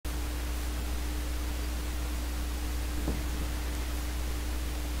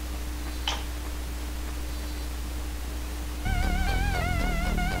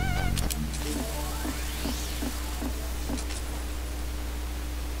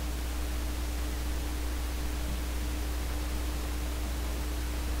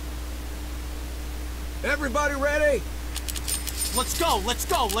Everybody ready? Let's go, let's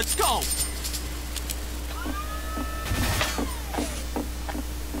go, let's go!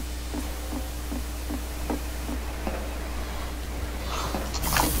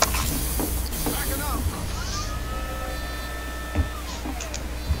 Backing up.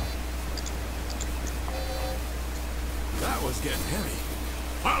 That was getting heavy.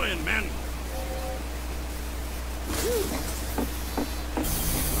 Fall in, men!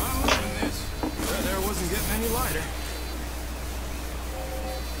 I'm loving this. That there wasn't getting any lighter.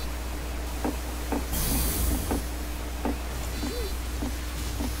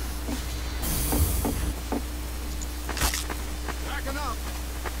 Backing up.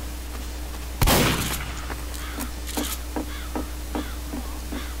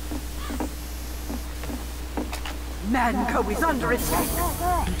 Manco is under attack.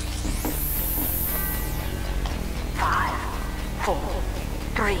 5, 4,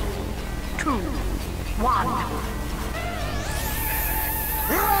 3, 2, 1.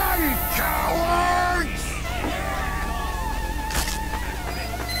 Run, cowards!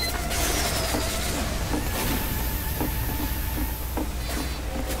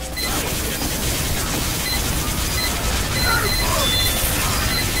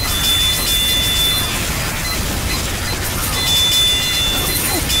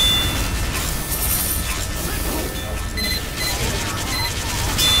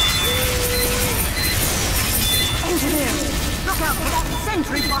 Engineer, look out for that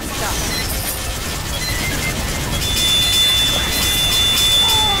sentry buster.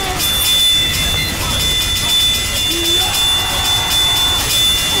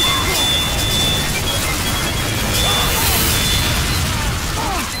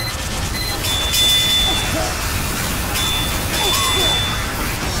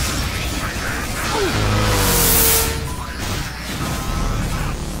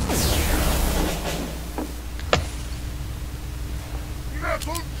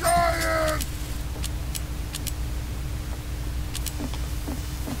 Metal giant!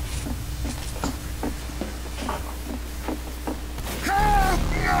 Help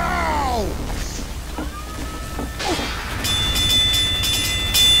now!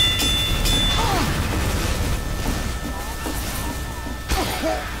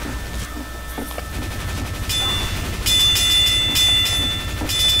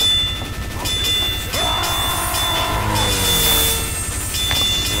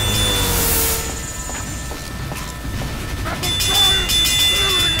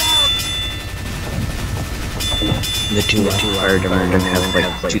 The two fire department have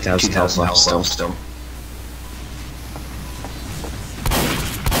like 2,000 health left still.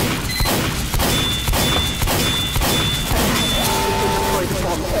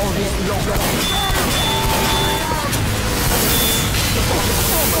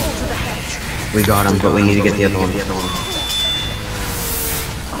 We got him, but we need to get the other one.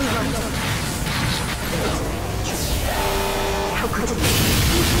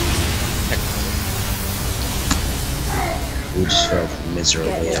 We just failed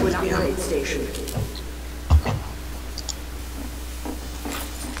miserably at MVM. Station.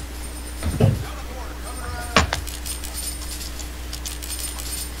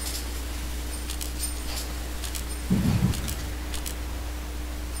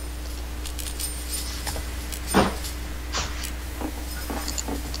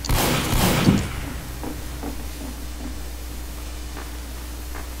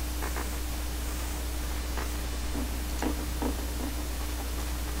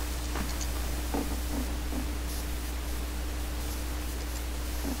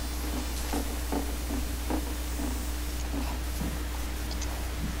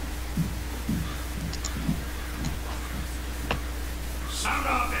 Sound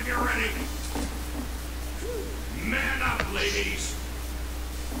off if you're ready! Man up, ladies!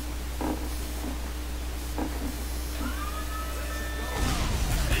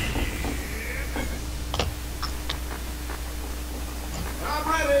 I'm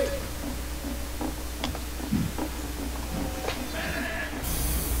ready.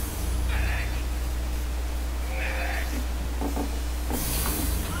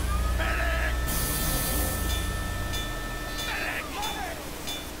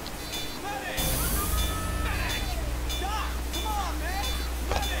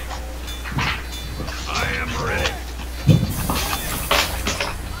 I am ready!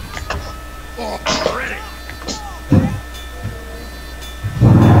 Ready!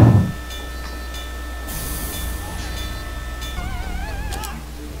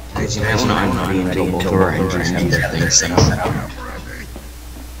 Guys, you might want to unready until both of our engines have their things set up.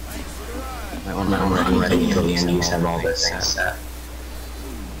 Might want to unready until the engines have all their things set.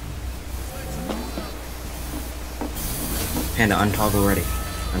 And untoggle ready.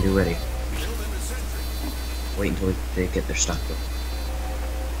 Undo ready. Wait until they get their stuff.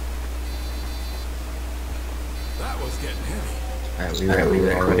 That was getting heavy. Alright, we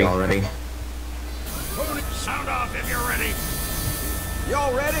ready already. Sound off if you're ready.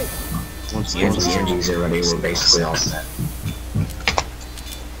 Y'all ready? Once the engines are ready, we're basically all set.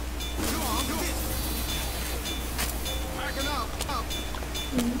 Packing up.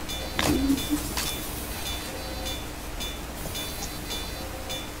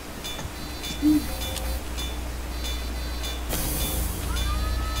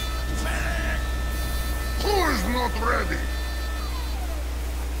 Who is not ready?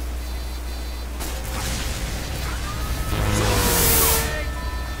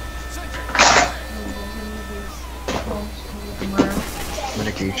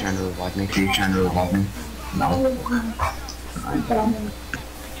 Medic, are you trying to revive me? No.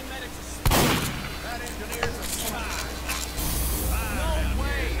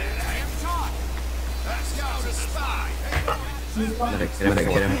 Medic,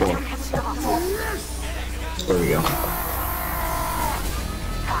 get him forward. There we go. 5,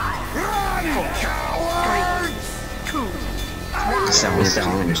 4, 3, 2,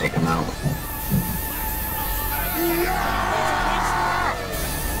 Sound and take him out.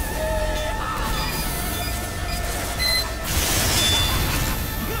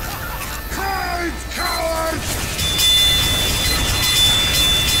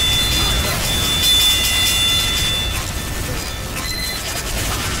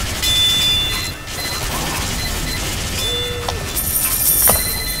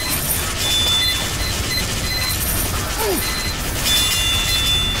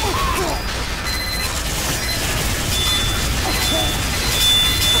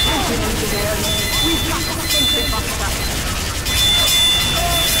 we've got the sentry buster.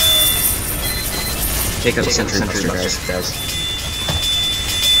 Take up the sentry guys.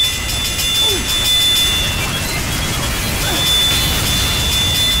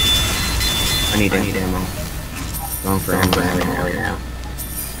 I need ammo. Going for ammo right now.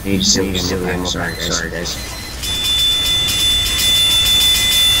 Need to steal the ammo. Sorry guys.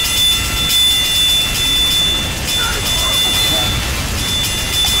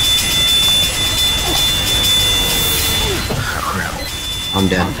 I'm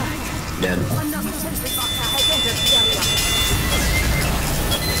dead. Another sentry buster has entered the area.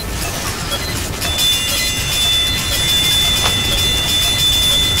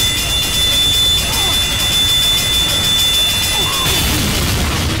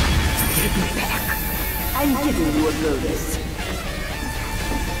 I'm giving you a bonus.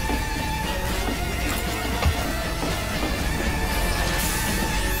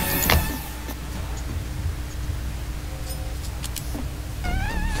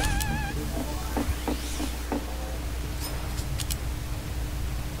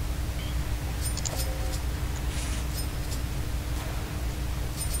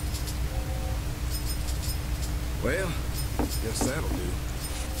 Well, guess that'll do.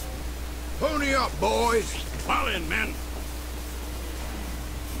 Pony up, boys. Fall in, men.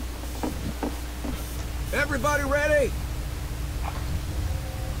 Everybody ready?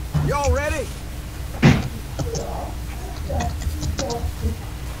 Y'all ready?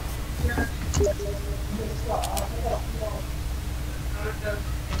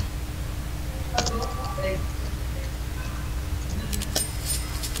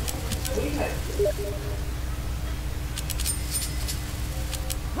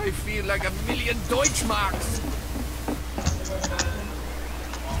 I feel like a million Deutschmarks.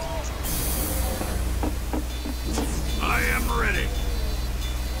 I am ready.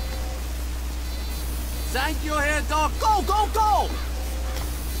 Thank you, Herr Doc. Go, go, go!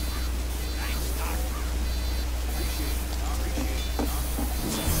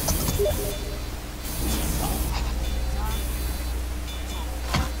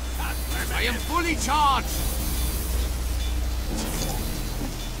 I am fully charged.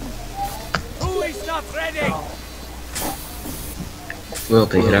 Who is not ready? We'll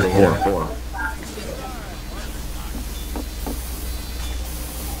take it at 4.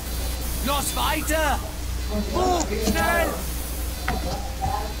 Los weiter! Move, schnell!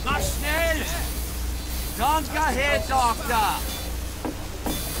 Mach schnell! Danke, Herr Doktor!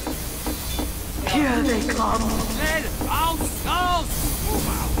 Here they come. Schnell! Raus, raus!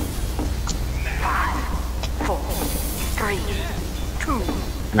 5, 4, 3, 2.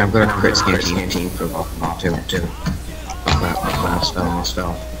 And I've got a crit scan team for Volcano too. Almost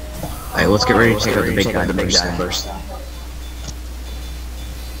fell. Alright, let's get ready to take out the big guy first.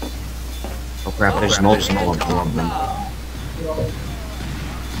 Oh crap, there's multiple of them.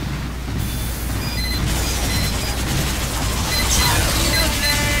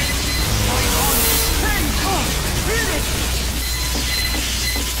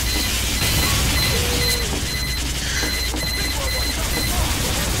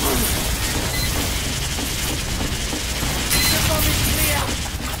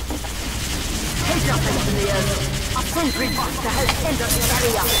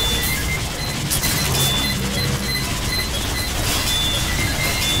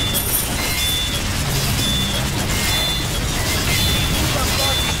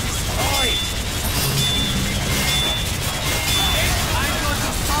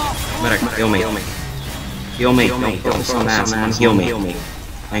 Medic, heal me. Heal me. Don't focus on that. Someone heal me.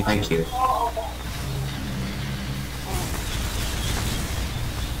 Thank you.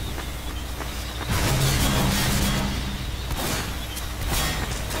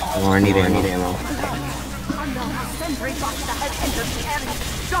 Oh, I need ammo. Sentry buster has entered the area.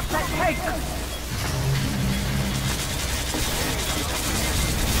 Drop that tank!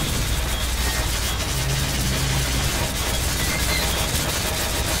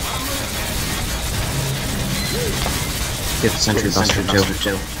 Get the sentry buster,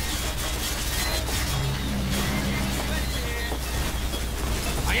 Joe.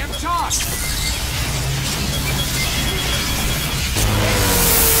 I am charged!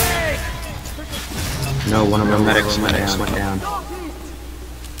 No, one of our medics went down.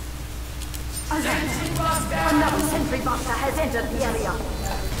 Another sentry buster has entered the area.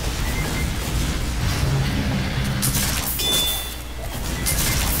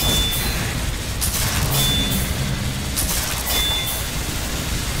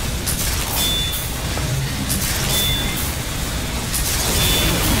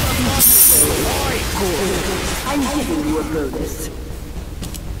 I'm giving you a bonus.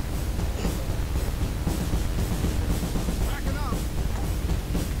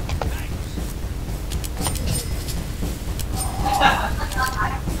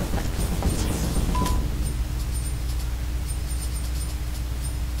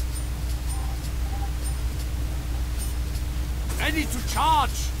 Ready to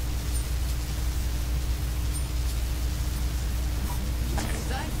charge!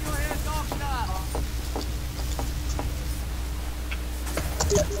 Thank you, Herr Doctor!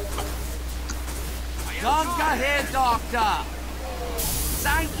 Danke, Herr Doctor!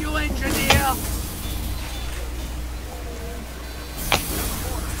 Thank you, Engineer!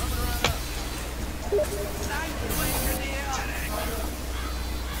 Thank you, Engineer!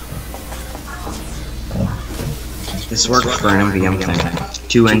 This worked for an MVM tank.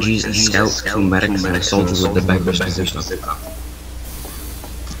 2 NGs, a scout, 2 medics, and a soldier with the beggar's position.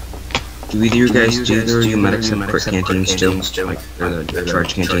 Do either you guys do your medics have crit canteens too? Like, or the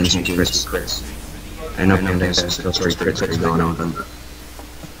charge canteens and crits? I know Panda's still straight crits going on. I'm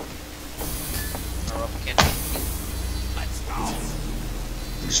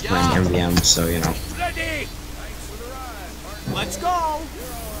just playing MVM, so you know. Ready! Let's go!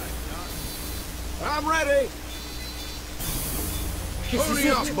 I'm ready. Pony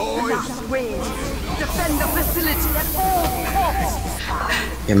up, boys. Last ring. Defend the facility at all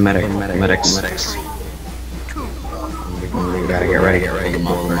costs. Yeah, medics. We gotta get ready for the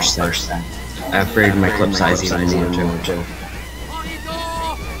ball first then. I upgraded my clip size even more too.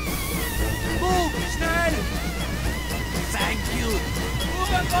 Move, schnell! Thank you!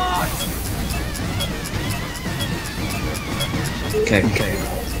 Move and march! Okay.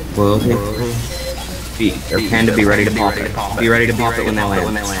 Well, Panda, be ready to pop it. Be ready to pop it when they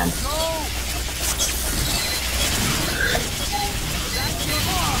land.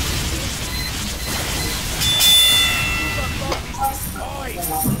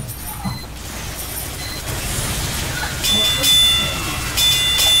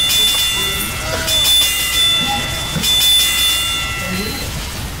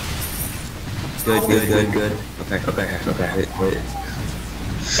 Good. Okay. Wait.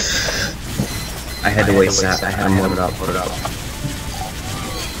 I had to waste that. I had to load it up. Come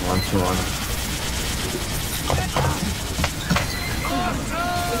on.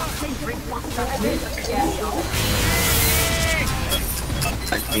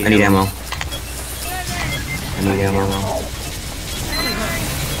 I need ammo.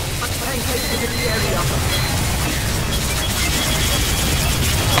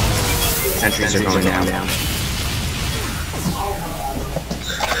 Sentries are going down.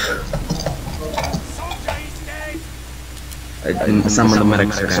 Some of the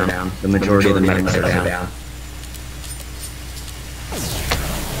medics are down. The majority of the medics are down.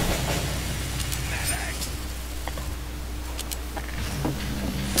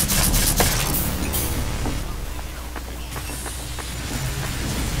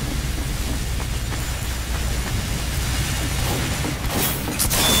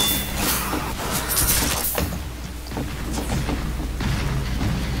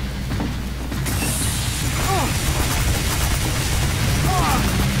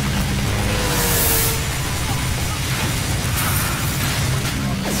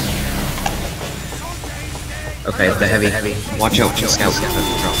 Okay, the heavy. Watch out for scouts.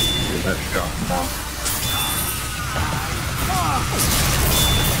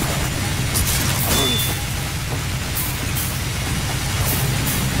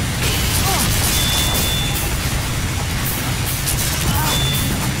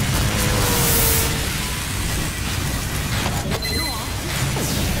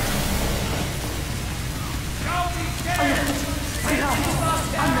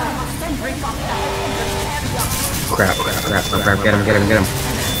 Get him. Get him.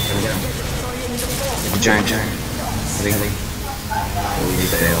 The giant. Heavy. Oh, he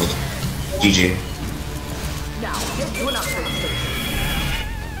failed. GG. Now, get to an upgrade station.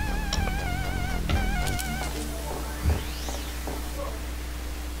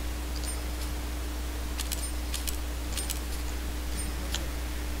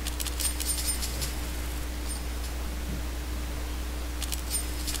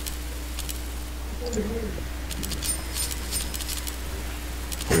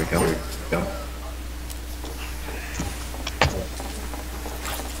 Here we go.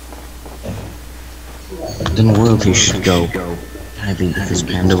 Then royalty should go. I think because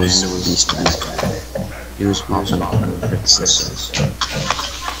Panda was beast. He was popping crits.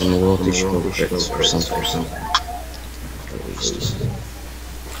 Then royalty should go crits or something. At least.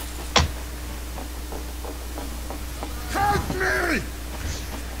 Help me!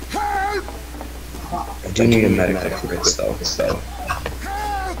 Help! I do need a medic for crits though.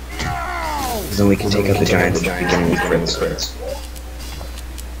 Help! No! Then we can take out the giant at the beginning with crits.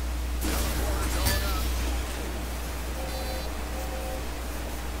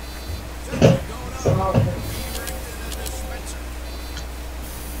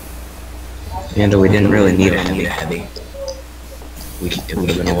 Panda, we didn't really need a heavy. It would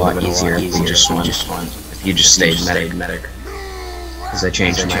have been a lot easier if we just won. If you just stayed medic. Because I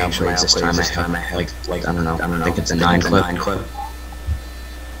changed my upgrades this time. I have like I don't know. I think it's a 9 clip.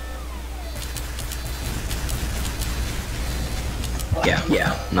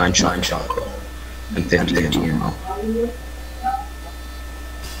 Yeah, 9 shot clip. And 50 ammo.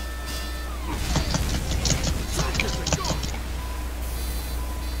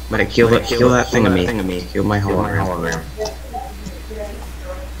 Medic, heal that thing of me. Heal my hologram.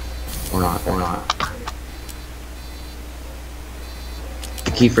 Or not.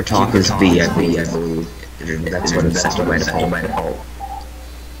 The key for talk is V, I believe. That's what it's set to by default.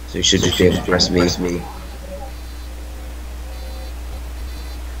 So you should just be able to press V.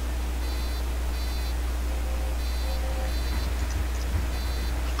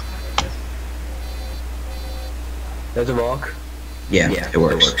 Does it work? Yeah, it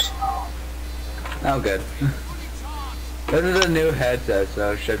works. Oh, good. This is a new headset,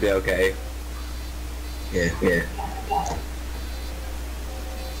 so it should be okay. Yeah.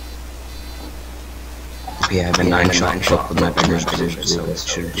 Yeah, I have a 9 shot clip with my fingers, so it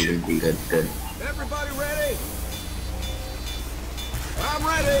should be good. Everybody ready? I'm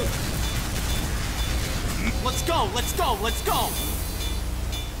ready. Let's go!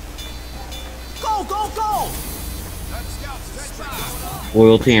 Go! That scout's sentry.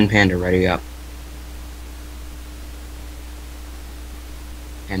 Loyalty and Panda, ready up.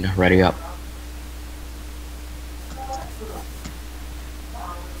 Panda, ready up.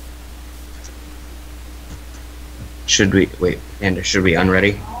 Panda, should we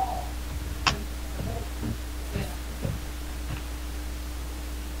unready?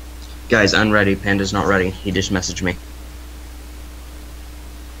 Guys, unready. Panda's not ready. He just messaged me.